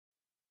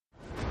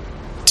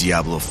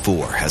Diablo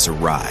 4 has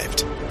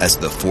arrived. As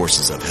the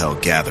forces of hell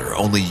gather,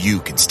 only you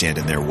can stand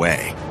in their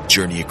way.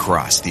 Journey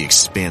across the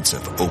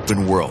expansive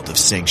open world of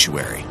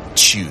Sanctuary.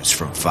 Choose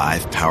from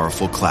 5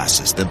 powerful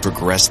classes, then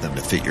progress them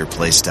to fit your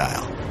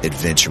playstyle.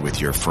 Adventure with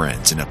your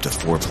friends in up to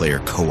 4-player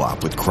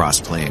co-op with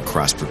cross-play and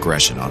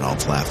cross-progression on all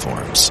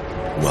platforms.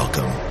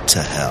 Welcome to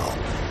hell.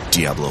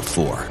 Diablo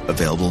 4,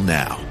 available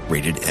now.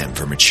 Rated M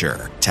for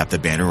mature. Tap the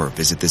banner or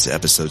visit this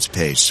episode's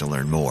page to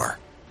learn more.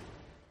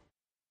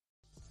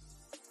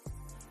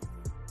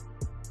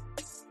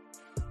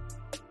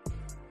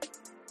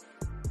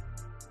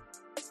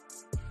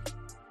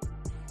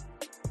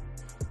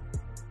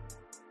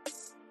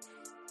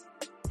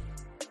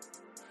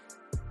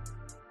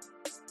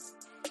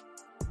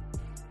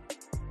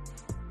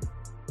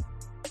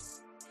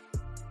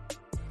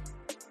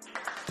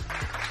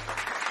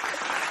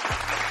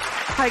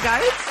 Hi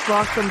guys,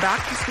 welcome back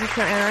to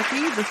Skincare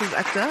Anarchy. This is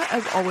Ekta,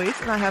 as always,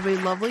 and I have a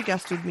lovely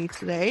guest with me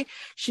today.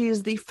 She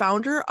is the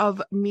founder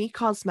of Me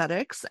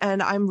Cosmetics,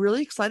 and I'm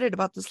really excited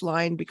about this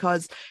line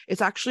because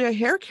it's actually a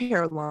hair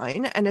care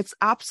line, and it's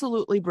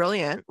absolutely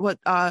brilliant what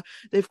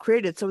they've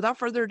created. So without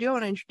further ado, I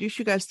want to introduce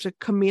you guys to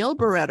Camille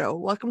Barreto.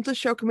 Welcome to the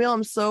show, Camille.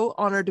 I'm so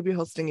honored to be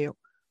hosting you.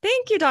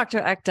 Thank you,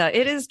 Dr. Ekta.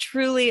 It is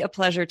truly a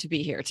pleasure to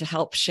be here to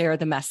help share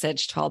the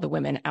message to all the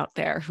women out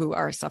there who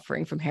are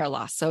suffering from hair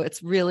loss. So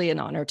it's really an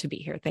honor to be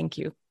here. Thank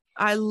you.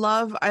 I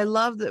love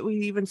that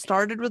we even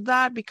started with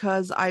that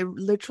because I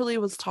literally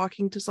was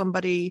talking to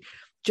somebody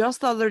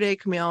just the other day,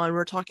 Camille, and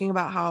we're talking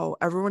about how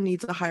everyone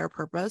needs a higher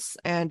purpose,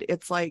 and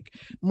it's like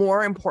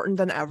more important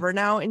than ever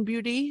now in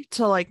beauty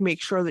to like make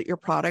sure that your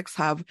products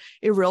have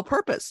a real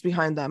purpose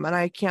behind them. And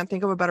I can't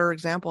think of a better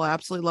example. I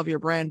absolutely love your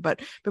brand. But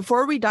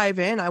before we dive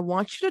in, I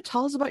want you to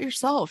tell us about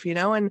yourself,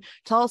 and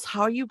tell us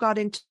how you got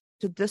into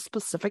this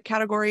specific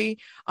category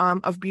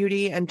of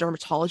beauty and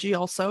dermatology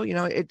also.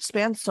 It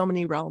spans so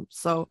many realms.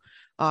 So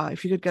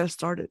if you could get us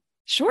started.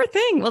 Sure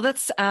thing. Well,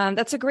 that's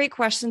a great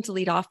question to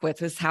lead off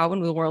with, is how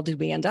in the world did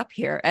we end up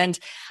here? And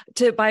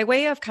by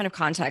way of kind of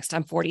context,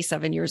 I'm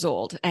 47 years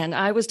old, and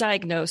I was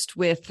diagnosed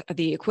with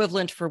the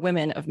equivalent for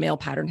women of male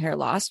pattern hair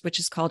loss, which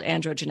is called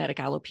androgenetic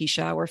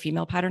alopecia or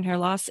female pattern hair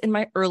loss, in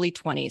my early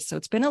 20s. So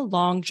it's been a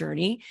long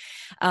journey.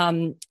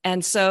 And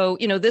so,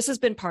 this has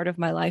been part of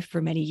my life for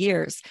many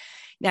years.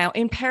 Now,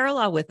 in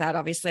parallel with that,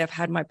 obviously, I've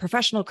had my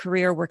professional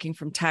career working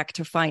from tech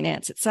to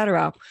finance, et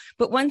cetera.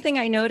 But one thing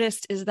I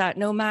noticed is that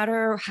no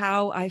matter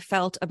how I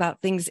felt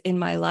about things in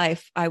my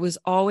life, I was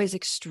always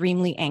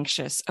extremely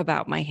anxious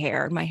about my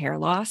hair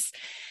loss.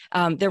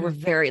 There were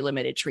very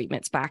limited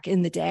treatments back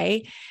in the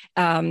day.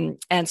 And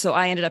so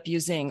I ended up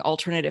using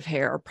alternative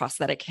hair or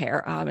prosthetic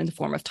hair in the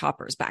form of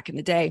toppers back in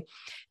the day.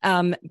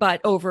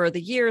 But over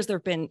the years, there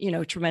have been,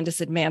 tremendous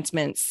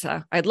advancements.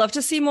 I'd love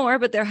to see more,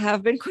 but there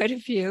have been quite a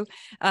few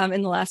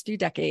in the last few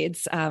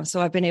decades.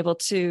 So I've been able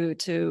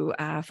to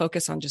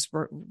focus on just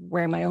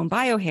wearing my own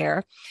bio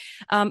hair.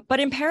 But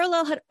in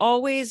parallel, had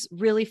always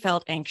really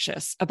felt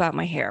anxious about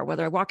my hair,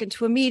 whether I walk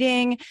into a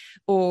meeting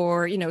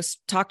or,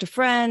 talk to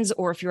friends,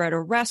 or if you're at a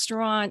restaurant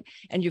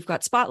and you've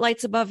got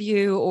spotlights above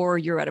you, or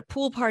you're at a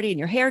pool party and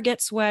your hair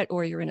gets wet,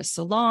 or you're in a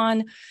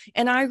salon.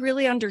 And I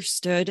really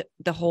understood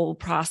the whole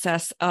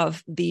process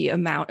of the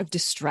amount of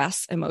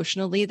distress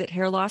emotionally that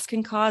hair loss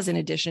can cause, in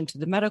addition to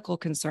the medical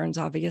concerns,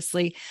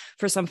 obviously,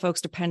 for some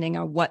folks, depending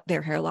on what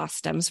their hair loss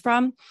stems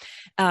from.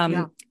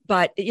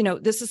 But,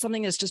 this is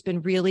something that's just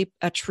been really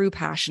a true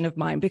passion of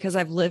mine because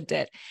I've lived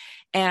it.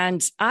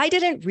 And I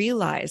didn't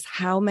realize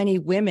how many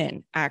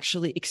women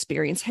actually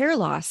experience hair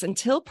loss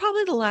until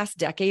probably the last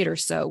decade or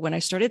so, when I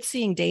started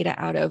seeing data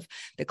out of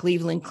the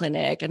Cleveland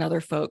Clinic and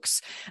other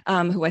folks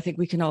who I think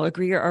we can all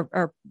agree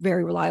are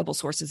very reliable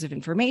sources of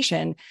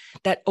information,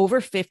 that over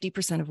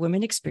 50% of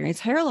women experience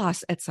hair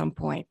loss at some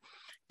point.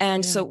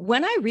 And so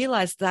when I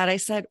realized that, I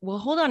said, well,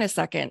 hold on a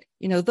second.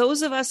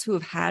 Those of us who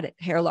have had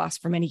hair loss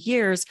for many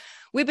years,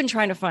 we've been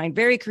trying to find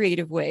very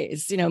creative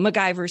ways,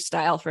 MacGyver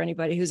style for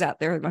anybody who's out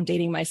there. I'm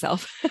dating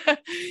myself,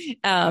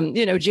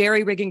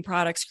 jerry rigging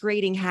products,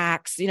 creating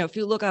hacks. If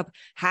you look up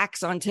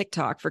hacks on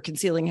TikTok for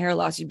concealing hair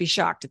loss, you'd be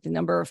shocked at the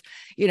number of,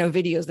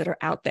 videos that are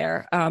out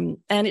there. And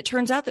it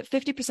turns out that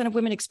 50% of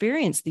women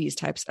experience these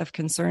types of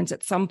concerns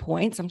at some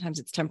point. Sometimes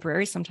it's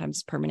temporary, sometimes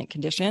it's permanent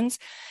conditions.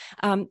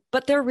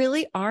 But there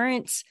really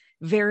aren't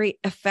very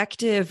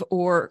effective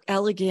or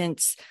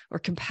elegant or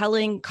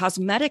compelling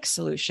cosmetic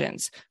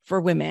solutions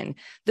for women.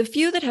 The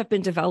few that have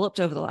been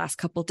developed over the last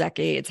couple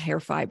decades, hair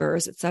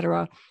fibers, et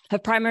cetera,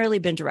 have primarily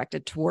been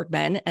directed toward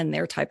men and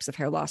their types of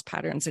hair loss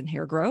patterns and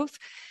hair growth.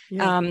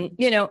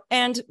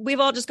 And we've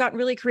all just gotten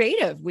really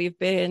creative. We've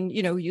been,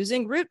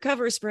 using root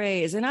cover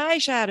sprays and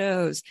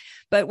eyeshadows.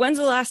 But when's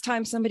the last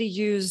time somebody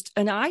used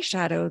an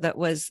eyeshadow that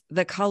was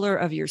the color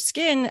of your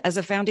skin as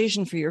a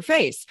foundation for your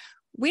face?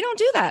 We don't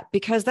do that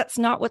because that's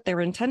not what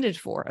they're intended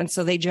for. And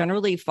so they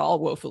generally fall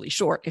woefully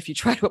short if you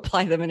try to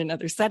apply them in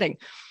another setting.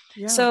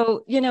 Yeah.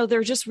 So,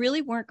 there just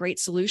really weren't great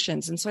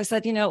solutions. And so I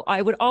said,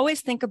 I would always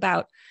think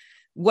about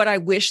what I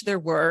wish there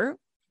were,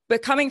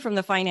 but coming from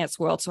the finance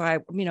world. So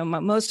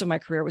most of my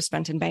career was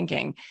spent in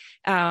banking.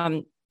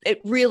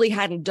 it really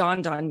hadn't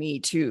dawned on me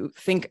to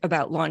think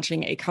about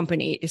launching a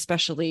company,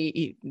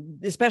 especially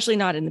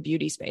not in the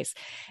beauty space.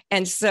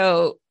 And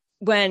so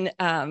when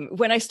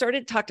I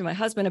started to talk to my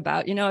husband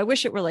about, I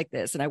wish it were like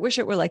this and I wish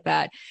it were like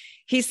that,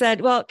 he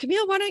said, well,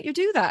 Camille, why don't you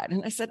do that?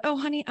 And I said, oh,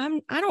 honey,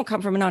 I don't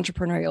come from an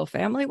entrepreneurial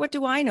family. What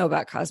do I know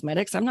about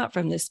cosmetics? I'm not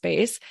from this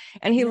space.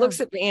 And he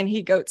looks at me and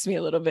he goats me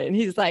a little bit. And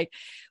he's like,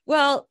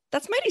 well,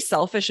 that's mighty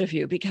selfish of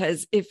you,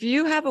 because if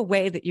you have a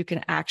way that you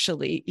can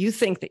you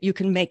think that you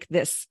can make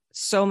this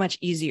so much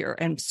easier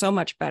and so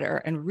much better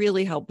and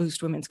really help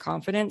boost women's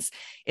confidence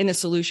in a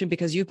solution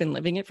because you've been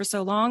living it for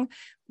so long,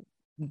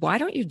 why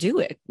don't you do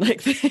it?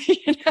 Like,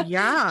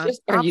 yeah,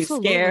 are you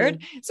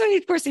scared? So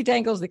of course he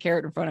dangles the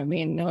carrot in front of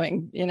me, and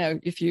knowing,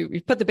 if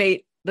you put the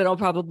bait, then I'll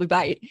probably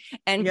bite.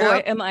 And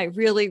boy, am I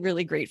really,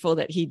 really grateful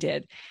that he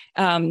did.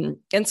 And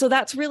so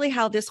that's really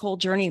how this whole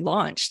journey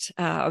launched,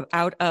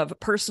 out of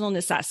personal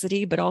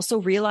necessity, but also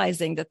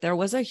realizing that there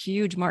was a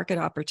huge market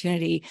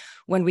opportunity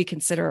when we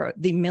consider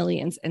the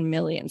millions and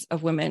millions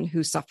of women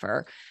who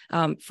suffer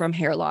from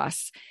hair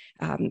loss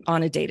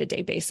on a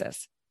day-to-day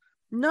basis.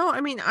 No,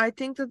 I mean, I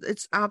think that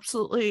it's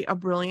absolutely a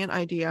brilliant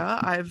idea.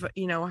 I've,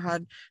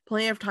 had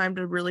plenty of time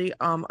to really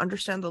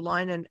understand the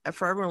line. And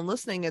for everyone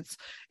listening,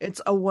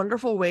 it's a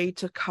wonderful way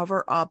to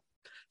cover up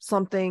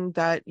something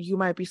that you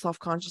might be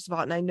self-conscious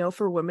about. And I know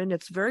for women,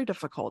 it's very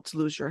difficult to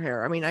lose your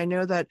hair. I mean, I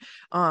know that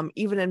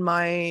even in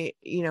my,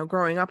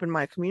 growing up in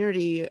my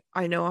community,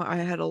 I know I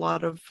had a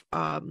lot of,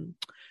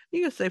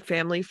 you could say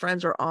family,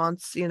 friends, or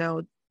aunts,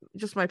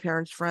 just my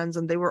parents' friends,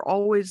 and they were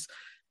always,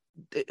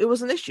 it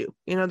was an issue,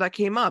 that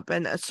came up.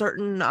 And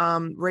certain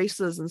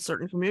races and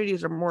certain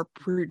communities are more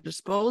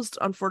predisposed,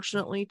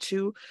 unfortunately,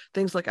 to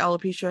things like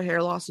alopecia,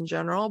 hair loss in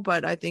general.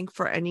 But I think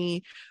for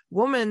any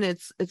woman,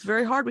 it's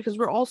very hard because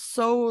we're all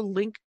so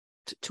linked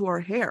to our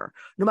hair,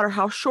 no matter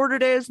how short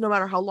it is, no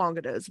matter how long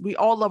it is. We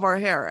all love our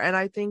hair. And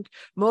I think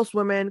most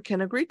women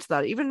can agree to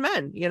that, even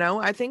men.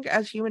 I think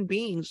as human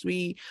beings,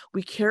 we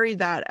carry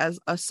that as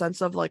a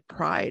sense of like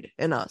pride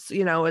in us.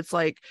 It's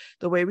like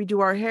the way we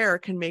do our hair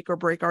can make or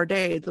break our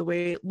day. The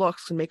way it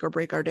looks can make or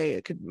break our day.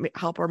 It could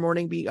help our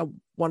morning be a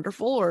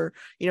wonderful or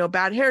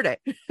bad hair day.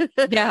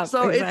 Yeah.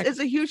 So exactly. it's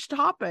a huge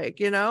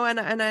topic, and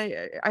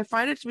I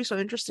find it to be so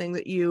interesting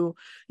that you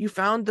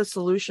found the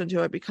solution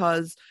to it,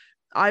 because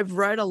I've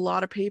read a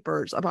lot of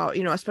papers about,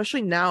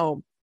 especially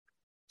now,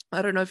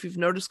 I don't know if you've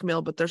noticed,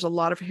 Camille, but there's a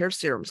lot of hair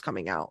serums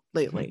coming out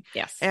lately.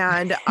 Yes.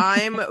 And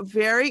I'm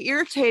very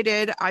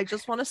irritated. I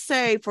just want to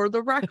say, for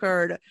the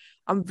record,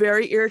 I'm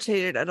very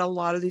irritated at a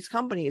lot of these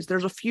companies.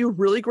 There's a few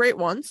really great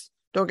ones,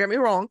 don't get me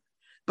wrong,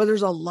 but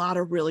there's a lot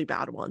of really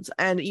bad ones.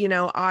 And,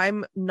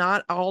 I'm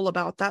not all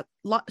about that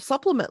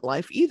supplement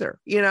life either,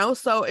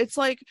 so it's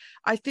like,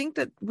 I think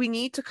that we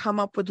need to come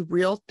up with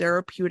real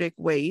therapeutic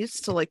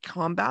ways to like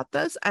combat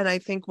this. And I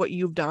think what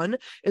you've done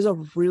is a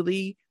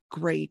really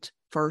great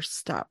first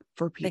step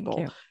for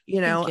people.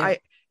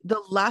 The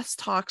less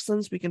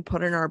toxins we can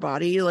put in our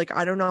body, like,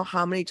 I don't know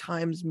how many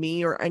times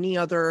me or any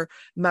other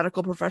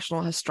medical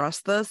professional has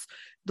stressed this,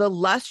 the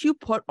less you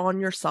put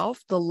on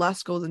yourself, the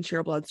less goes into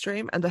your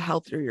bloodstream and the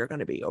healthier you're going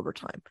to be over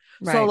time.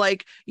 Right. So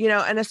like,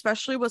 and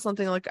especially with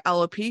something like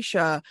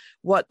alopecia,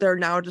 what they're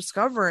now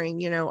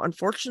discovering,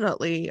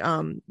 unfortunately,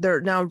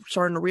 they're now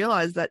starting to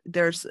realize that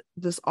there's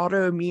this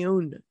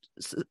autoimmune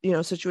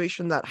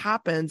situation that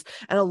happens,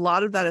 and a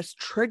lot of that is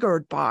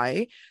triggered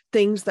by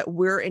things that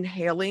we're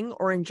inhaling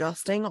or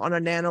ingesting on a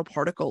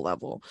nanoparticle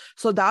level.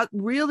 So that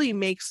really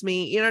makes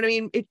me,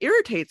 it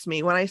irritates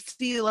me when I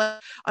see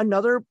like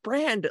another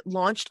brand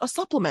launched a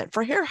supplement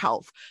for hair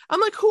health.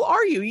 I'm like, who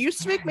are you? You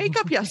used to make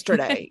makeup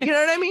yesterday. You know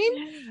what I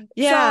mean?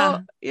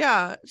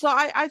 Yeah. So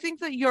I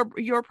think that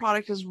your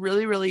product is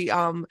really, really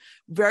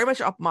very much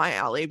up my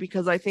alley,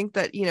 because I think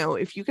that,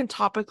 if you can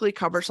topically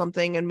cover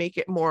something and make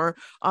it more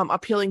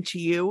appealing to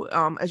you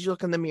as you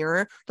look in the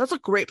mirror, that's a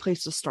great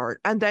place to start.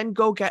 And then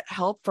go get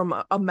help from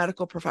a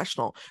medical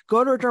professional.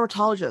 Go to a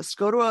dermatologist,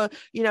 go to a,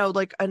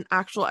 like an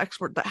actual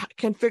expert that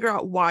can figure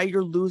out why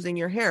you're losing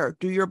your hair,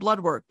 do your blood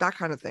work, that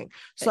kind of thing.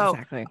 So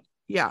exactly.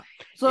 Yeah.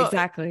 So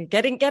exactly.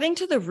 Getting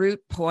to the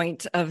root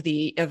point of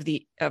the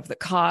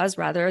cause,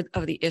 rather,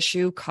 of the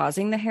issue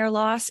causing the hair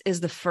loss,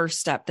 is the first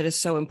step that is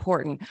so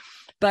important.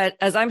 But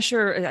as I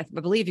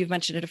believe you've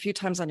mentioned it a few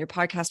times on your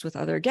podcast with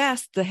other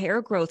guests, the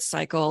hair growth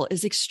cycle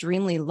is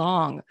extremely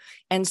long.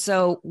 And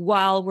so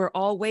while we're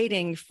all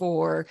waiting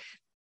for,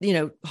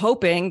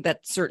 hoping that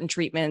certain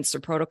treatments or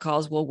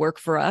protocols will work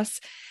for us,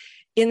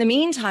 in the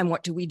meantime,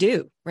 what do we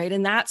do? Right.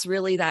 And that's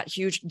really that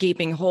huge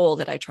gaping hole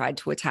that I tried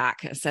to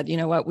attack. I said, you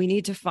know what, we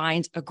need to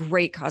find a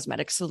great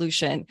cosmetic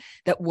solution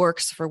that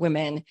works for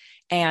women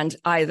and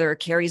either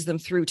carries them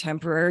through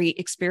temporary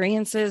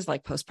experiences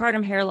like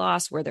postpartum hair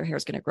loss, where their hair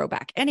is going to grow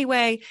back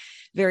anyway,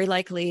 very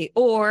likely,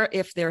 or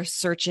if they're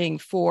searching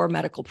for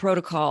medical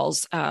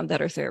protocols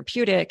that are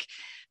therapeutic,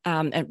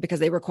 and because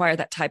they require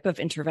that type of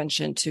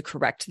intervention to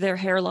correct their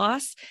hair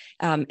loss.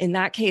 In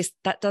that case,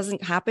 that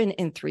doesn't happen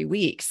in 3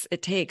 weeks.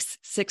 It takes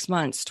 6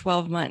 months,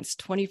 12 months,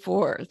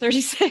 24,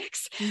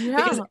 36,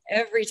 because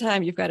every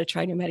time you've got to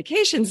try new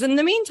medications. In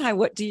the meantime,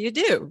 what do you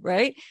do,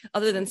 right?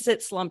 Other than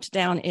sit slumped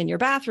down in your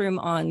bathroom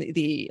on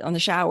the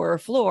shower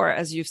floor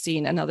as you've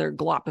seen another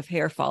glop of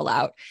hair fall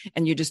out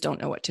and you just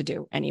don't know what to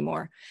do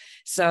anymore.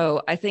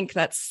 So I think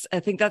that's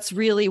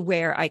really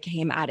where I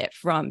came at it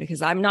from,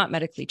 because I'm not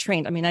medically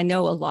trained. I mean, I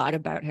know a lot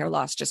about hair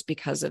loss just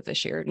because of the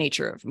sheer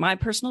nature of my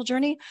personal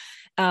journey.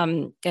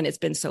 And it's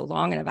been so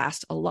long, and I've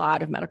asked a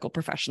lot of medical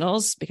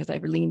professionals because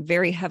I've leaned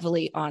very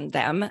heavily on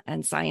them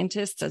and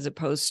scientists as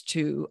opposed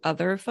to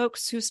other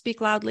folks who speak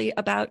loudly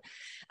about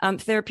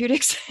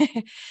therapeutics.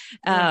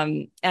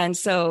 And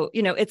so,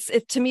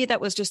 to me,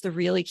 that was just the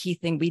really key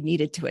thing we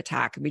needed to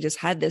attack. We just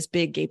had this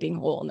big gaping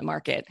hole in the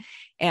market.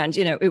 And,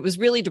 it was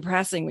really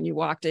depressing when you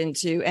walked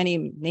into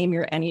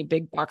any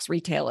big box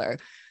retailer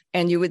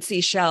and you would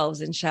see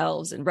shelves and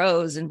shelves and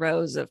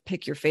rows of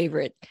pick your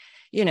favorite,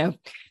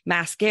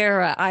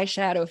 mascara,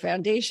 eyeshadow,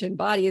 foundation,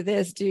 body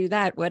this, do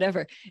that,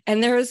 whatever.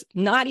 And there's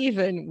not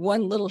even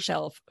one little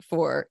shelf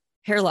for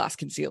hair loss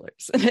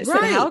concealers. And I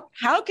said,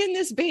 how can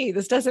this be?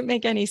 This doesn't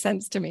make any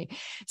sense to me.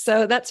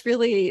 So that's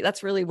really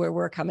where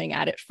we're coming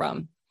at it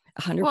from.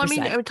 100%. Well, I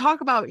mean,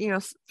 talk about,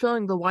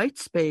 filling the white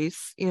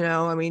space,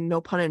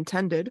 no pun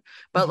intended,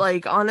 but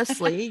like,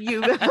 honestly,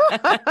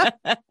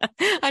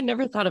 I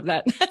never thought of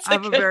that. I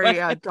have a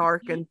very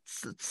dark and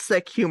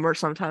sick humor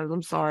sometimes.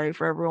 I'm sorry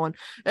for everyone.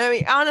 I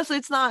mean, honestly,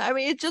 it's not,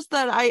 it's just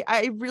that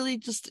I really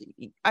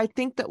I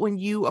think that when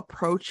you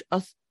approach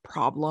a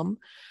problem,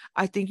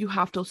 I think you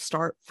have to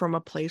start from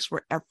a place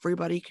where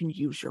everybody can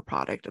use your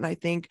product. And I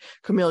think,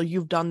 Camille,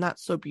 you've done that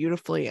so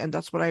beautifully. And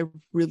that's what I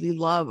really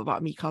love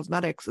about Me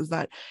Cosmetics, is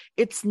that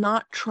it's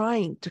not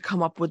trying to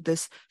come up with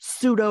this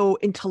pseudo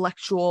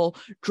intellectual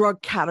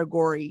drug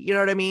category, you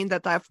know what I mean,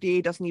 that the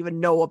FDA doesn't even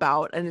know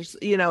about. And it's,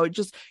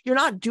 you're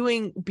not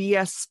doing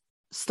BS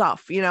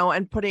stuff,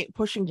 and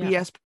pushing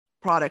BS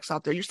products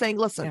out there. You're saying,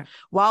 listen,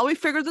 while we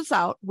figure this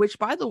out, which,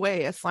 by the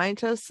way, as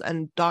scientists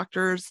and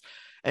doctors,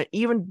 and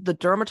even the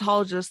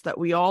dermatologists that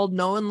we all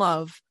know and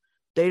love,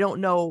 they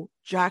don't know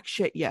jack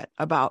shit yet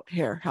about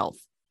hair health.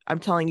 I'm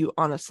telling you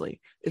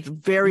honestly, it's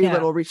very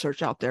little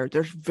research out there.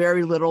 There's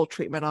very little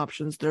treatment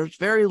options. There's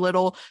very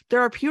little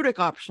therapeutic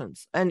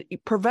options and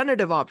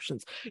preventative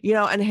options,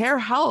 and hair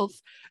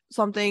health,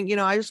 something,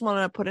 I just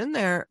want to put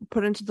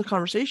into the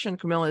conversation,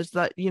 Camilla, is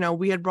that,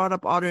 we had brought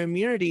up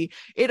autoimmunity.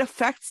 It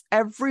affects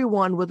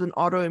everyone with an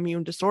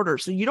autoimmune disorder.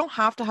 So you don't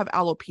have to have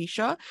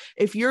alopecia.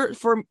 If you're,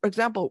 for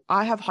example,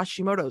 I have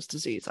Hashimoto's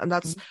disease, and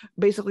that's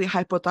basically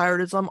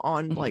hypothyroidism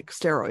on like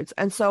steroids.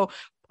 And so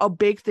a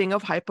big thing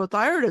of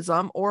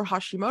hypothyroidism or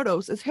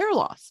Hashimoto's is hair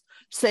loss.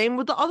 Same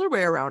with the other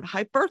way around,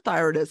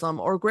 hyperthyroidism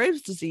or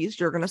Graves' disease,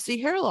 you're going to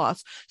see hair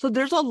loss. So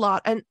there's a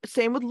lot, and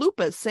same with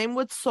lupus, same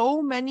with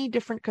so many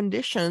different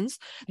conditions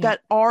that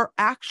are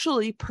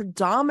actually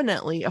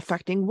predominantly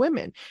affecting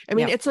women. I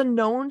mean, it's a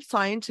known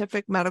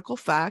scientific medical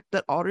fact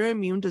that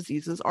autoimmune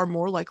diseases are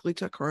more likely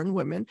to occur in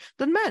women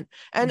than men.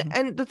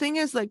 And the thing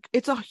is, like,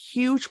 it's a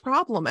huge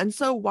problem. And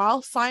so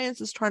while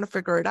science is trying to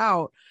figure it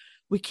out,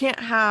 we can't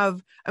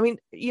have,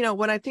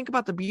 when I think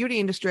about the beauty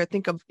industry, I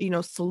think of,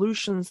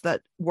 solutions that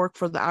work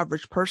for the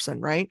average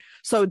person, right?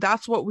 So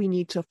that's what we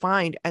need to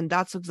find. And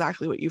that's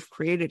exactly what you've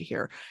created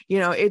here.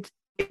 It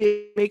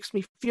makes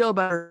me feel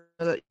better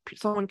that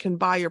someone can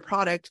buy your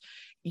product,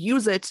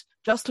 use it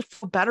just to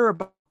feel better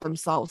about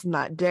themselves in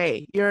that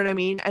day, you know what I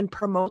mean? And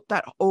promote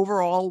that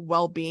overall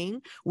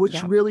well-being,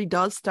 which really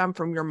does stem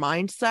from your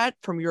mindset,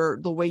 from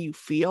the way you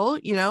feel,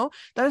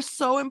 that is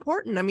so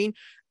important. I mean,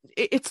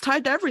 it's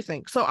tied to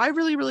everything. So I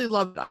really, really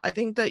love it. I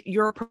think that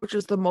your approach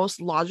is the most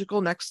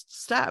logical next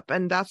step.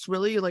 And that's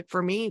really, like,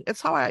 for me,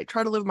 it's how I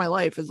try to live my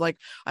life, is like,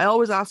 I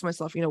always ask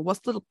myself,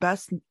 what's the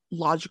best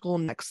logical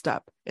next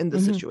step in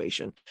this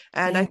situation?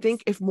 And I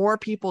think if more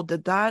people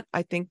did that,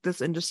 I think this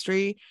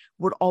industry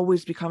would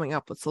always be coming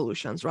up with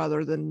solutions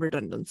rather than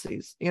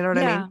redundancies. You know what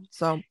I mean?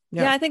 So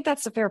I think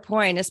that's a fair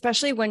point,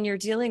 especially when you're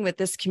dealing with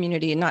this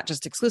community, and not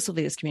just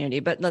exclusively this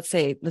community, but let's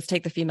take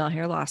the female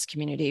hair loss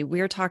community.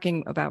 We're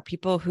talking about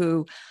people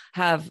who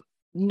have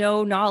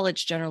no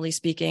knowledge, generally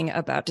speaking,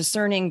 about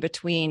discerning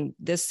between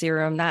this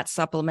serum, that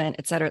supplement,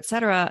 et cetera, et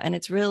cetera. And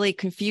it's really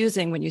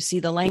confusing when you see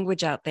the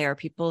language out there,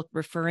 people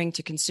referring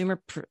to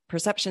consumer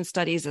perception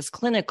studies as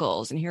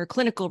clinicals, and here are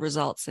clinical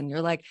results. And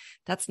you're like,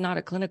 that's not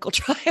a clinical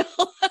trial.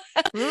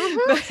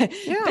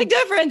 Big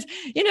difference.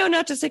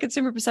 Not to say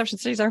consumer perception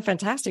studies aren't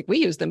fantastic. We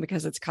use them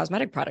because it's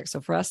cosmetic products.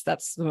 So for us,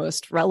 that's the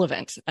most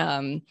relevant.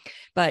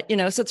 But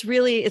so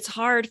it's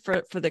hard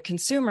for the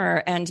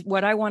consumer. And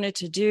what I wanted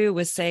to do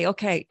was say,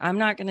 okay, I'm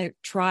not going to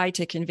try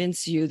to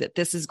convince you that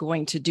this is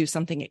going to do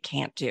something it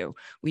can't do.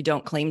 We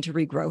don't claim to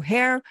regrow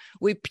hair.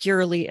 We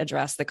purely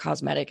address the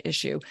cosmetic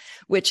issue,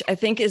 which I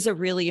think is a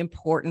really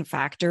important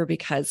factor,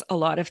 because a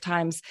lot of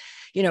times,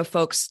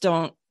 folks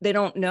don't they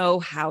don't know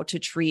how to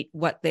treat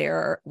what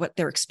they're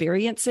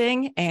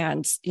experiencing.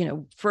 And,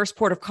 first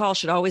port of call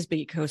should always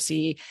be go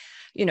see,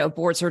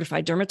 board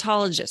certified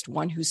dermatologist,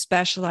 one who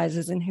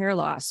specializes in hair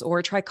loss, or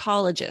a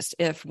trichologist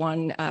if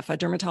a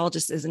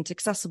dermatologist isn't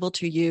accessible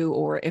to you,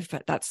 or if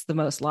that's the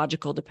most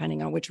logical,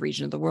 depending on which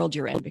region of the world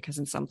you're in, because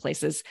in some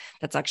places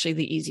that's actually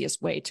the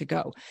easiest way to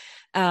go.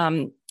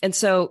 And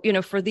so,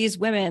 for these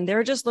women,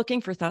 they're just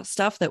looking for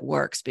stuff that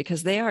works,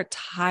 because they are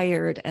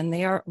tired and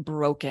they are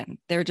broken.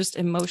 They're just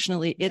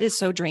emotionally, it is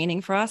so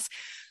draining for us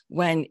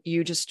when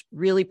you just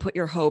really put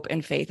your hope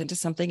and faith into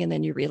something and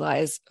then you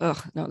realize,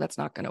 oh, no, that's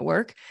not going to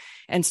work.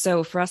 And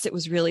so for us, it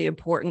was really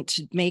important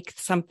to make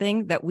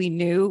something that we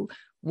knew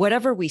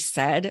whatever we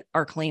said,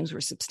 our claims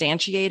were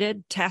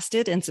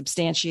tested and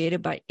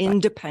substantiated by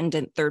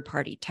independent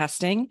third-party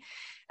testing,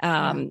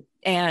 and,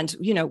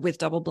 with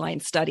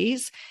double-blind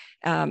studies.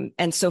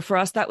 And so for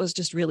us, that was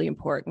just really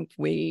important.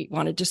 We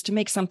wanted just to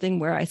make something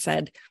where I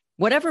said,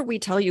 whatever we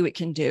tell you it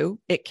can do.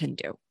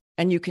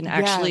 And you can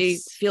actually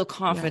feel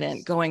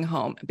confident going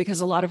home,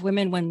 because a lot of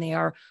women, when they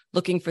are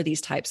looking for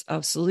these types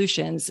of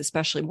solutions,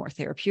 especially more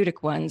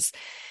therapeutic ones,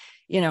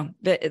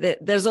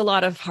 there's a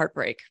lot of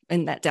heartbreak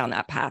down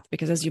that path,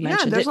 because as you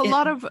mentioned, there's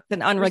it's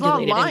an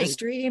unregulated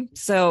industry.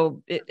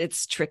 So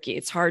it's tricky.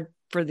 It's hard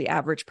for the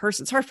average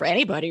person. It's hard for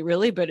anybody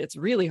really, but it's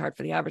really hard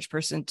for the average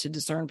person to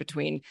discern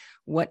between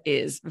what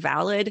is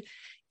valid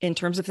in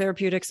terms of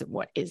therapeutics and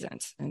what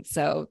isn't. And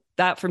so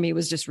that for me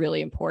was just really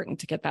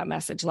important to get that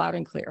message loud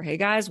and clear. Hey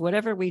guys,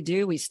 whatever we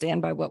do, we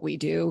stand by what we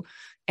do.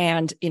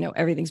 And,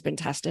 everything's been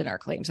tested. Our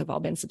claims have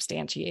all been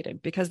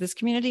substantiated, because this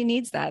community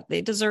needs that.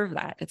 They deserve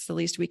that. It's the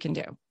least we can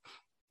do.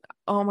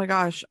 Oh my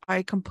gosh,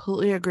 I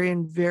completely agree,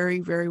 and very,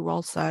 very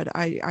well said.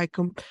 I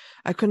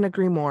couldn't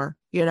agree more.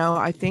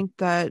 I think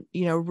that,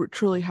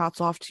 truly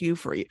hats off to you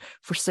for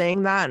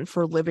saying that and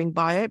for living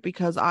by it,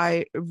 because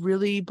I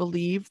really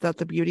believe that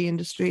the beauty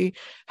industry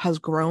has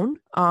grown.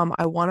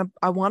 I want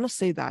to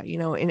say that,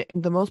 in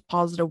the most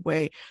positive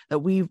way, that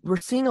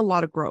we're seeing a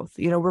lot of growth.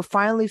 We're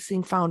finally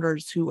seeing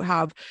founders who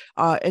have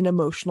an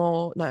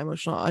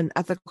an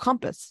ethical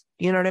compass.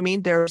 You know what I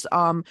mean? There's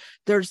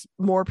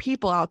more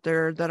people out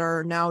there that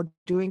are now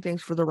doing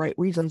things for the right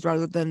reasons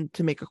rather than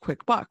to make a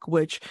quick buck,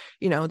 which,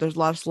 there's a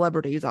lot of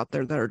celebrities out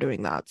there that are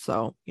doing that.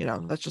 So,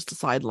 that's just a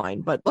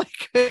sideline, but but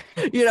the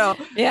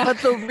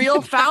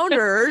real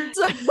founders,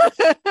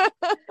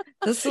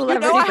 the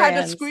celebrity I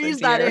had to squeeze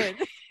that in.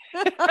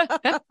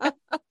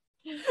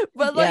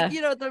 But yeah.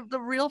 The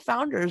real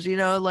founders, men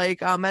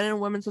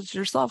and women such as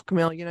yourself,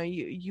 Camille,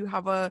 you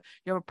have a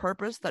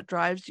purpose that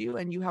drives you,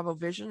 and you have a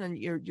vision, and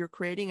you're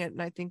creating it.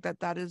 And I think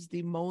that is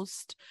the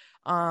most,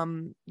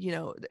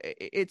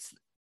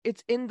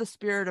 it's in the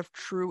spirit of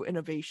true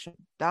innovation.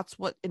 That's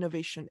what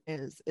innovation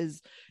is,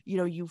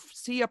 you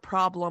see a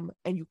problem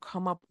and you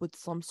come up with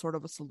some sort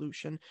of a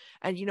solution.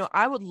 And,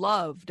 I would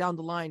love down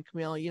the line,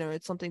 Camille,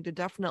 it's something to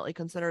definitely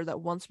consider,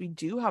 that once we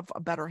do have a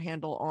better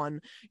handle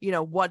on,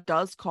 what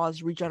does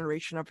cause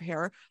regeneration of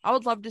hair, I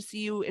would love to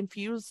see you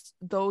infuse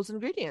those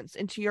ingredients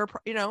into your,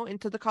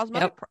 into the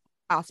cosmetic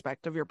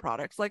aspect of your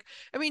products.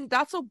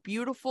 That's a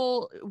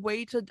beautiful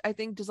way to, I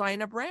think,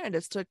 design a brand,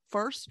 is to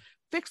first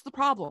fix the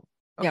problem.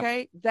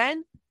 Okay.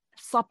 Then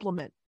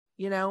supplement,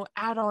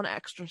 add on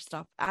extra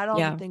stuff, add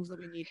on the things that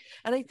we need.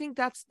 And I think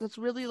that's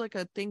really like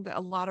a thing that a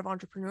lot of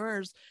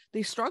entrepreneurs,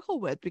 they struggle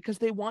with, because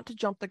they want to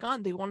jump the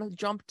gun. They want to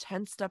jump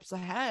 10 steps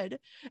ahead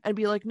and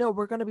be like, no,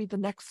 we're going to be the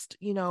next,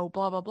 blah,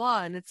 blah,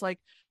 blah. And it's like,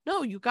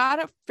 no, you got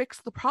to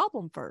fix the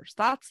problem first.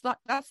 That's the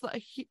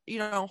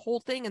whole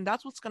thing. And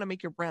that's what's going to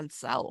make your brand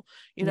sell.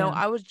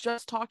 I was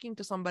just talking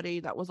to somebody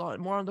that was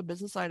more on the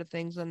business side of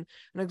things, and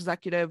an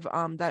executive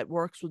that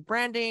works with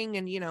branding.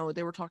 And,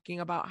 they were talking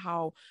about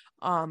how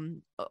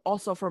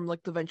also from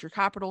like the venture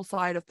capital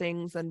side of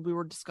things. And we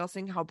were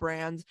discussing how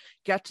brands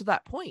get to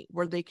that point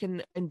where they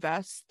can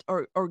invest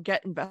or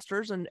get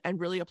investors and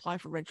really apply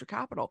for venture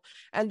capital.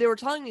 And they were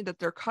telling me that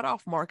their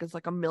cutoff mark is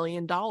like $1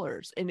 million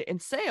in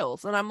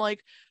sales. And I'm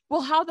like,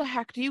 well, how the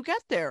heck do you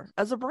get there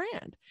as a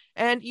brand?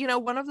 And,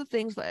 one of the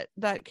things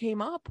that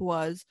came up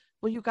was,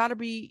 well, you got to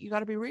be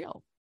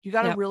real. You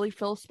got to really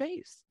fill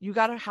space. You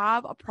got to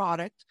have a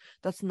product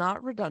that's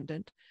not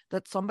redundant,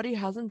 that somebody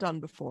hasn't done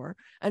before.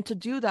 And to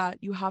do that,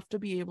 you have to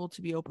be able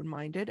to be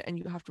open-minded, and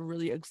you have to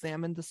really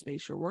examine the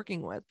space you're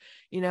working with.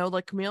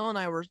 Like Camille and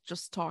I were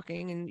just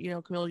talking,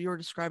 and, Camille, you were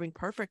describing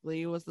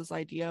perfectly, was this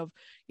idea of,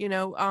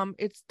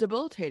 it's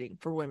debilitating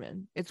for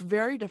women. It's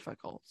very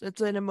difficult.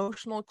 It's an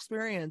emotional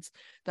experience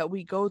that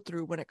we go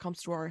through when it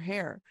comes to our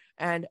hair.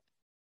 And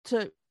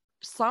to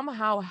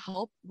somehow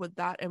help with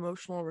that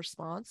emotional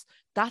response,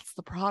 that's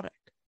the product.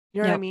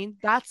 You know what I mean?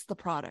 That's the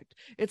product.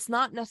 It's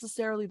not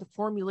necessarily the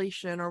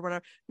formulation or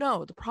whatever.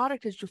 No, the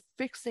product is, you're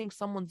fixing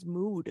someone's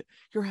mood.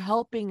 You're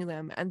helping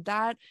them. And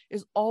that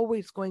is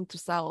always going to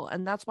sell.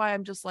 And that's why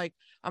I'm just like,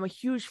 I'm a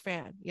huge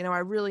fan. I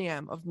really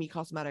am, of Me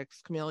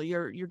Cosmetics, Camille.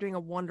 You're doing a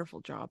wonderful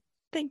job.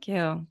 Thank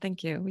you.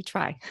 Thank you. We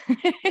try.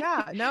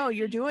 Yeah, no,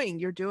 you're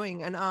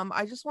doing. And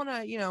I just want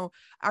to,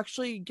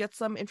 actually get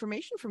some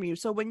information from you.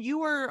 So when you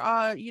were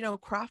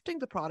crafting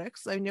the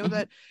products, I know Mhm.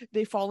 that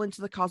they fall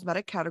into the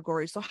cosmetic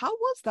category. So how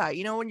was that?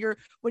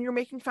 When you're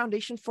making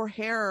foundation for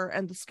hair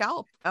and the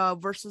scalp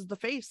versus the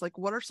face, like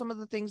what are some of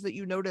the things that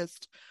you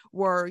noticed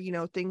were,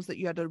 things that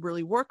you had to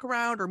really work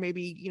around, or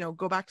maybe,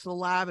 go back to the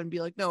lab and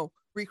be like, no,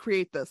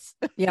 recreate this.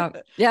 Yeah.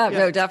 Yeah. Yeah.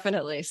 No,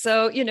 definitely.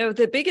 So,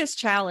 the biggest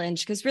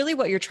challenge, because really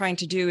what you're trying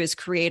to do is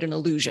create an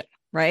illusion,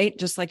 right?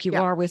 Just like you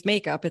Yeah. are with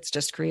makeup, it's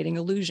just creating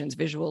illusions,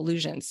 visual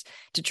illusions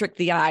to trick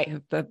the eye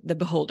of the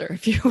beholder,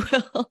 if you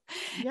will.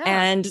 Yeah.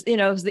 And,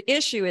 the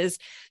issue is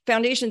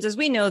foundations as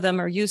we know them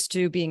are used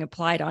to being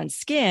applied on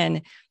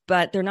skin,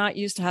 but they're not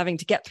used to having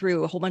to get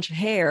through a whole bunch of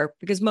hair,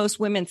 because most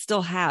women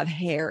still have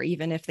hair,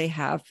 even if they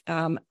have,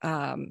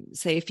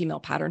 say,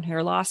 female pattern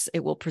hair loss.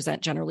 It will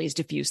present generally as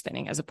diffuse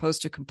thinning as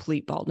opposed to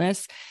complete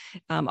baldness.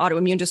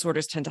 Autoimmune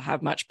disorders tend to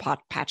have much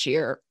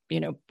patchier,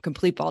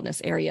 complete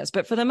baldness areas.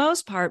 But for the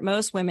most part,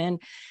 most women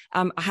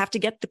have to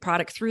get the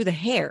product through the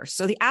hair.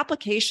 So the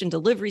application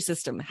delivery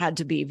system had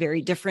to be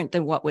very different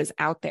than what was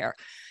out there,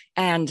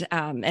 and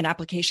an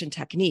application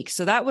technique.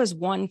 So that was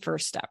one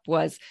first step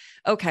was,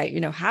 okay,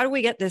 how do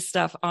we get this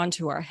stuff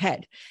onto our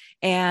head?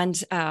 And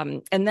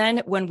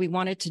then when we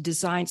wanted to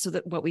design, so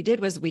that what we did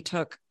was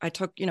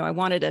I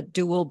wanted a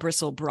dual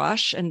bristle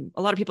brush. And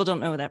a lot of people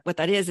don't know what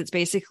that is. It's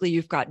basically,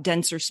 you've got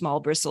denser, small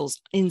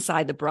bristles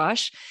inside the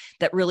brush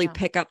that really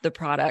pick up the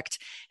product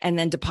and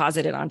then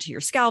deposit it onto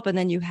your scalp. And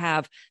then you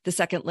have the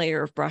second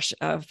layer of brush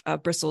of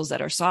bristles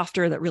that are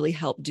softer that really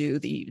help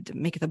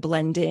make the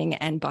blending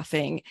and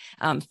buffing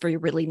for your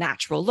really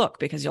natural look,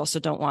 because you also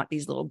don't want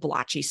these little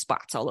blotchy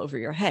spots all over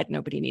your head.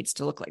 Nobody needs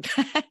to look like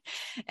that.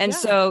 And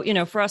so,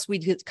 for us, we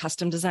did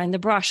custom design the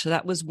brush. So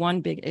that was one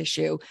big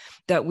issue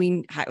that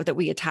we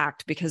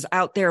attacked, because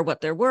out there,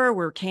 what there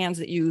were cans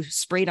that you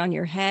sprayed on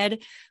your head,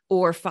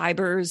 or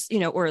fibers,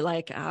 or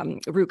like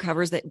root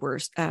covers that were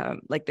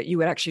like that you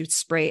would actually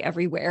spray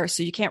everywhere.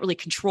 So you can't really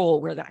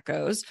control where that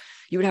goes.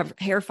 You would have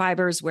hair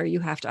fibers where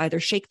you have to either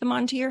shake them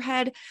onto your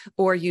head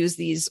or use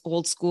these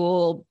old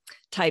school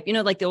type,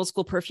 like the old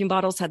school perfume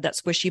bottles had that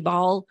squishy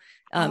ball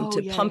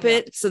to pump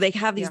it. So they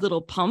have these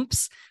little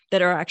pumps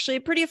that are actually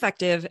pretty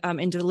effective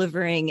in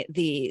delivering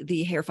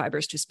the hair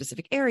fibers to a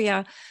specific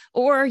area.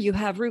 Or you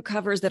have root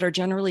covers that are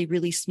generally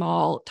really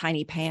small,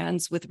 tiny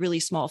pans with really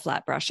small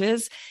flat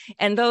brushes.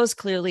 And those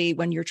clearly,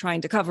 when you're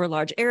trying to cover a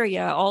large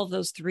area, all of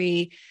those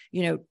three,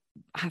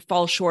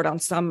 fall short on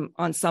some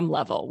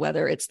level.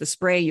 Whether it's the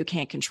spray, you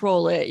can't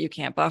control it, you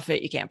can't buff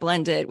it, you can't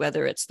blend it,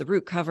 whether it's the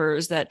root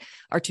covers that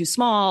are too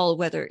small,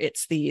 whether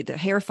it's the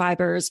hair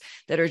fibers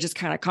that are just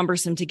kind of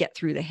cumbersome to get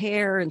through the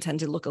hair and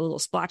tend to look a little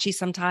splotchy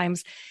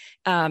sometimes.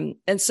 And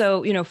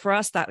so, for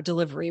us, that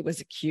delivery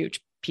was a huge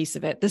piece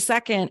of it. The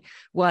second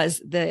was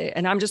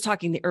and I'm just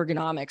talking the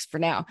ergonomics for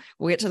now.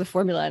 We'll get to the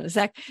formula in a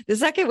sec. The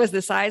second was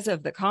the size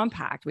of the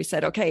compact. We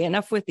said, okay,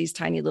 enough with these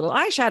tiny little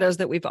eyeshadows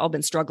that we've all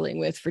been struggling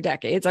with for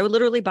decades. I would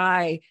literally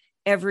buy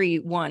every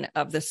one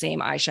of the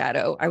same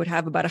eyeshadow. I would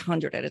have about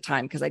 100 at a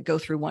time, because I'd go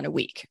through one a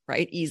week,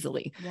 right?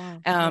 Easily.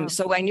 Wow.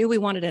 So I knew we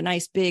wanted a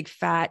nice big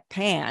fat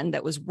pan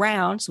that was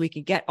round so we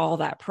could get all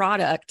that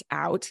product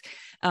out.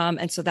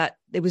 And so that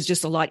it was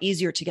just a lot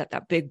easier to get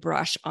that big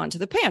brush onto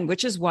the pan,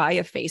 which is why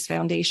a face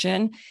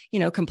foundation,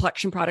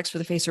 complexion products for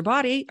the face or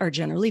body are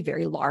generally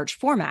very large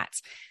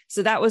formats.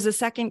 So that was a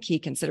second key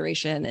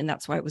consideration. And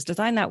that's why it was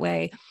designed that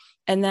way.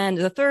 And then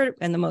the third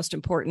and the most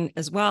important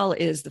as well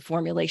is the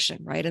formulation,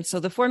 right? And so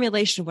the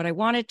formulation, what I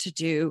wanted to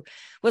do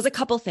was a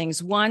couple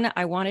things. One,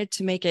 I wanted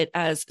to make it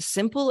as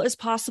simple as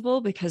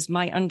possible, because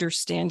my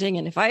understanding,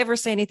 and if I ever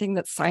say anything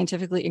that's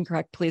scientifically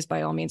incorrect, please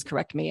by all means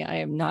correct me. I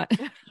am not,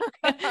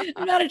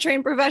 I'm not a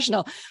trained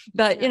professional,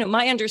 but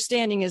my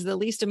understanding is the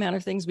least amount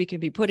of things we could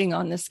be putting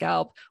on the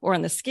scalp or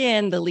on the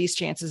skin, the least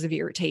chances of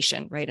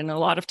irritation, right? And a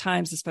lot of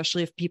times,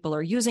 especially if people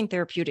are using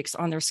therapeutics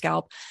on their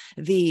scalp,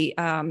 the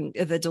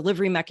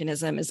delivery mechanism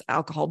is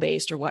alcohol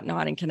based or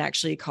whatnot, and can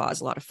actually cause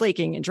a lot of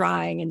flaking and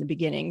drying in the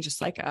beginning, just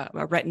like a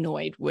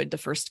retinoid would the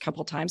first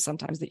couple times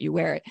sometimes that you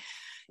wear it,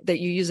 that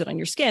you use it on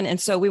your skin.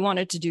 And so we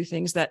wanted to do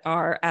things that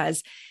are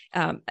as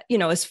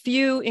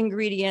few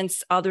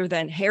ingredients other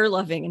than hair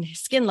loving and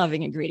skin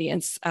loving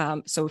ingredients.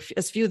 So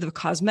as few of the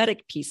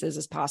cosmetic pieces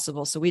as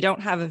possible. So we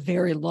don't have a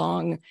very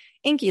long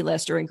inky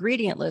list or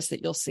ingredient list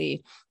that you'll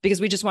see, because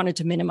we just wanted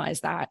to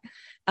minimize that.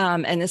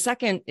 And the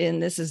second,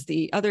 and this is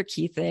the other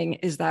key thing,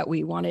 is that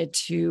we wanted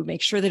to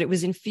make sure that it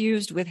was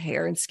infused with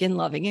hair and skin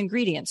loving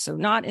ingredients. So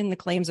not in the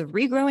claims of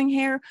regrowing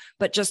hair,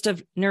 but just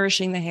of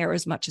nourishing the hair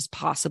as much as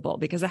possible,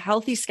 because a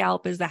healthy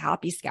scalp is the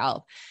happy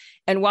scalp.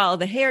 And while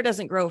the hair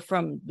doesn't grow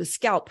from the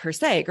scalp per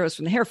se, it grows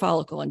from the hair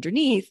follicle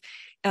underneath,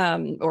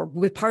 or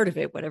with part of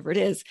it, whatever it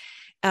is.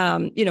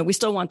 We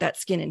still want that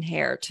skin and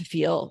hair to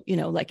feel,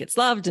 like it's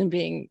loved and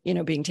being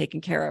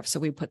taken care of. So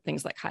we put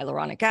things like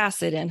hyaluronic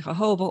acid and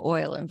jojoba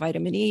oil and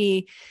vitamin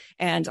E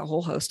and a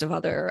whole host of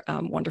other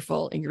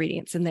wonderful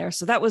ingredients in there.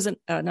 So that was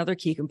another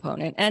key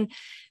component. And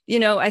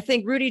I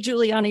think Rudy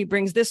Giuliani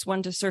brings this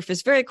one to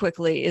surface very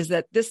quickly, is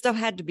that this stuff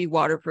had to be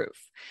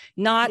waterproof,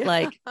 not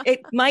like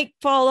it might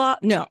fall off.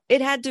 No,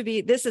 it had to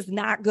be, this is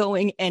not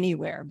going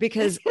anywhere,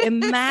 because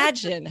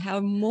imagine how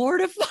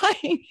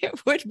mortifying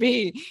it would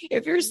be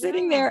if you're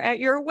sitting there at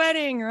your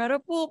wedding or at a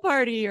pool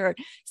party or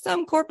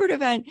some corporate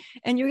event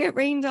and you get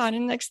rained on.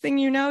 And next thing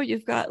you know,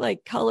 you've got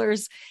like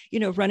colors,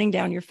 running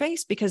down your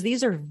face, because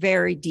these are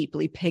very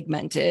deeply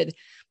pigmented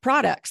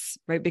products,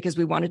 right? Because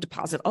we want to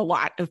deposit a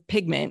lot of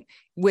pigment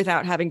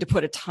without having to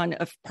put a ton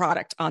of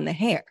product on the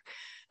hair,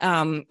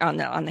 on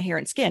the hair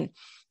and skin.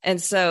 And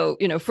so,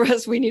 for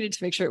us, we needed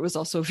to make sure it was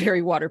also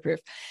very waterproof.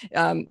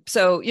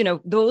 So,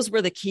 those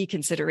were the key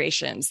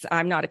considerations.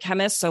 I'm not a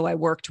chemist, so I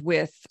worked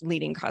with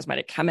leading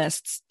cosmetic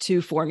chemists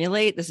to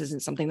formulate. This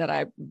isn't something that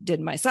I did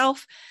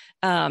myself.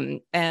 And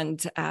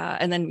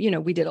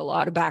then, we did a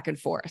lot of back and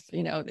forth.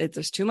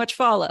 There's too much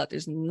fallout.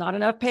 There's not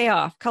enough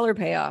color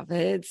payoff.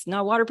 It's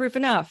not waterproof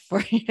enough,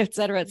 or et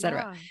cetera, et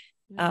cetera.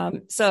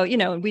 So,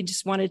 we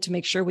just wanted to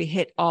make sure we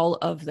hit all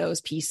of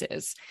those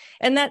pieces,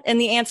 and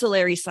the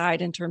ancillary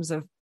side in terms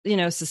of,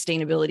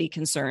 sustainability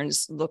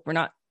concerns. Look, we're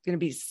not going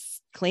to be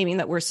claiming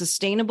that we're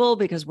sustainable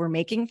because we're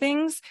making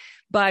things,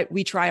 but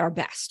we try our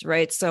best,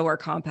 right? So our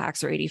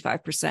compacts are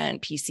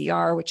 85%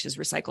 PCR, which is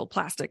recycled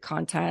plastic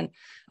content.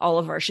 All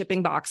of our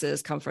shipping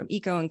boxes come from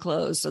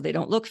eco-enclosed, so they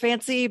don't look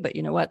fancy, but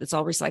you know what? It's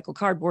all recycled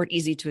cardboard,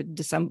 easy to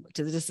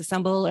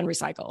disassemble and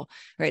recycle,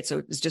 right? So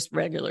it's just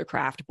regular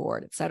craft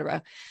board, et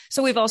cetera.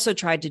 So we've also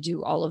tried to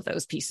do all of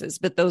those pieces,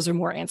 but those are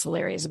more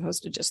ancillary as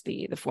opposed to just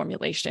the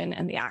formulation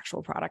and the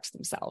actual products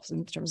themselves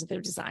in terms of their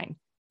design.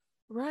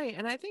 Right.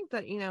 And I think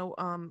that,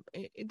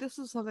 this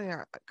is something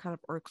that kind of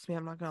irks me,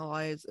 I'm not going to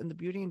lie, is in the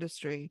beauty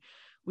industry,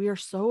 we are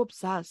so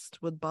obsessed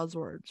with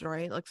buzzwords,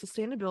 right? Like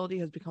sustainability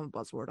has become a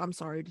buzzword. I'm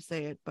sorry to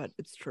say it, but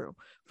it's true.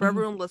 For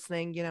everyone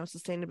listening,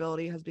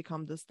 sustainability has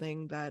become this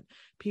thing that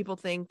people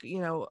think,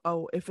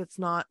 oh, if it's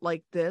not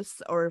like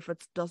this, or if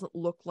it doesn't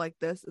look like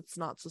this, it's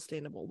not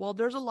sustainable. Well,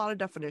 there's a lot of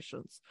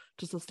definitions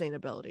to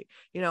sustainability.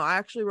 I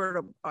actually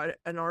wrote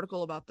an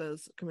article about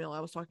this, Camille. I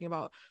was talking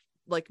about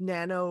like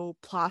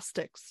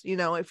nanoplastics.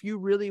 If you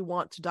really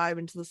want to dive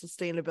into the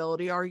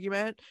sustainability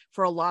argument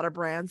for a lot of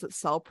brands that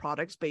sell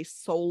products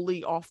based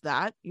solely off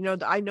that,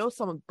 I know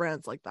some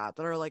brands like that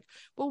are like,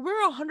 well,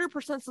 we're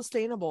 100%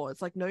 sustainable.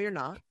 It's like, no, you're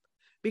not.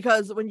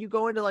 Because when you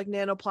go into like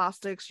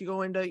nanoplastics, you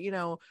go into,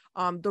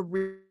 the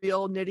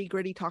real nitty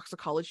gritty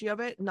toxicology of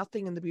it,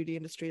 nothing in the beauty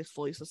industry is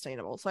fully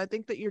sustainable. So I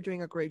think that you're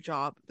doing a great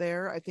job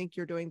there. I think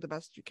you're doing the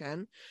best you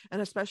can.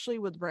 And especially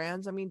with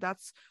brands, I mean,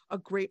 that's a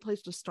great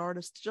place to start,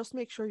 is to just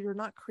make sure you're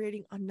not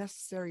creating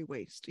unnecessary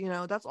waste.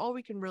 That's all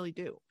we can really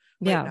do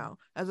right now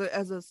as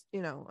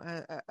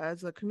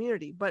a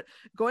community. But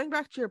going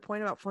back to your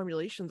point about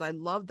formulations, I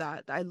love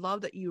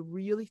that you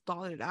really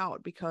thought it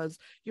out, because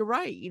you're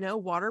right.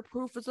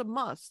 Waterproof is a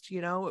must.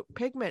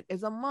 Pigment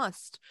is a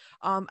must.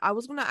 I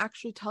was going to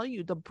actually tell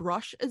you, the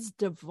brush is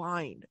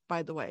divine,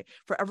 by the way.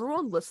 For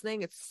everyone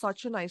listening, it's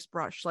such a nice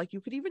brush. Like, you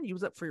could even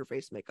use it for your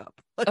face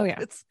makeup. Like,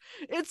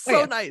 it's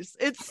so nice.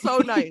 It's so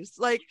nice.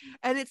 Like,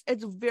 and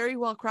it's very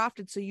well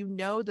crafted, so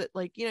that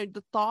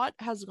the thought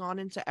has gone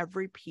into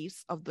every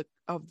piece of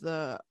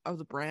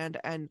the brand.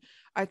 And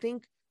I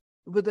think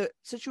with a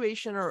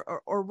situation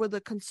or with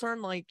a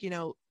concern like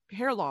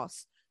hair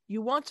loss,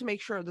 you want to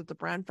make sure that the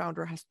brand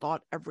founder has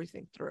thought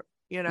everything through,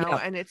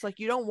 and it's like,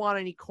 you don't want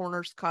any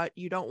corners cut,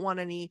 you don't want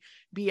any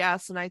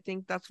BS. And I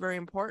think that's very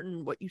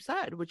important what you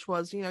said, which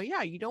was,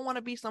 you don't want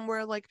to be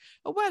somewhere like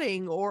a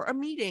wedding or a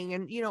meeting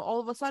and all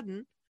of a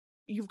sudden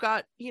you've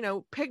got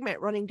pigment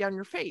running down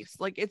your face.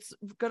 Like, it's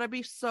gonna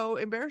be so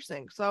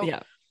embarrassing. So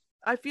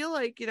I feel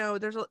like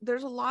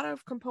there's a lot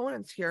of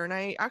components here, and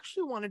I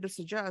actually wanted to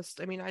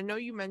suggest, I mean, I know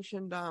you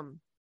mentioned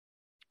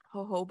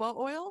jojoba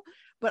oil,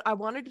 but I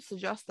wanted to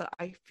suggest that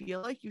I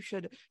feel like you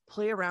should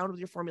play around with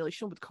your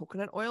formulation with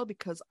coconut oil,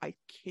 because I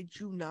kid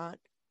you not,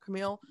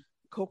 Camille,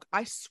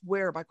 I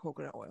swear by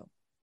coconut oil.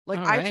 Like,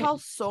 I tell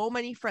so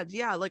many friends,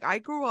 like, I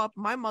grew up,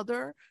 my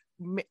mother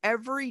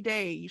every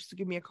day used to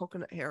give me a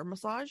coconut hair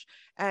massage,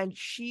 and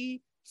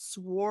she